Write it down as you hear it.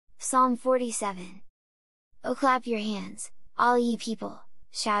Psalm 47. O clap your hands, all ye people,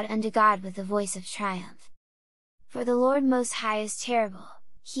 shout unto God with the voice of triumph. For the Lord Most High is terrible,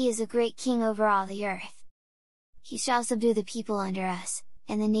 He is a great King over all the earth. He shall subdue the people under us,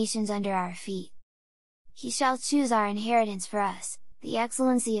 and the nations under our feet. He shall choose our inheritance for us, the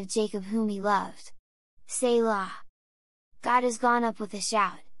excellency of Jacob whom He loved. Selah. God is gone up with a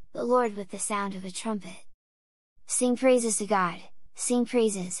shout, the Lord with the sound of a trumpet. Sing praises to God, sing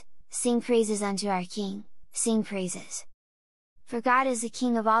praises unto our King, sing praises. For God is the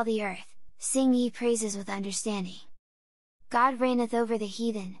King of all the earth, sing ye praises with understanding. God reigneth over the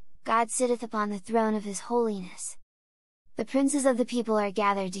heathen, God sitteth upon the throne of His holiness. The princes of the people are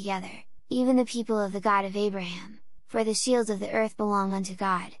gathered together, even the people of the God of Abraham, for the shields of the earth belong unto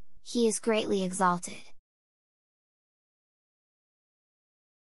God, He is greatly exalted.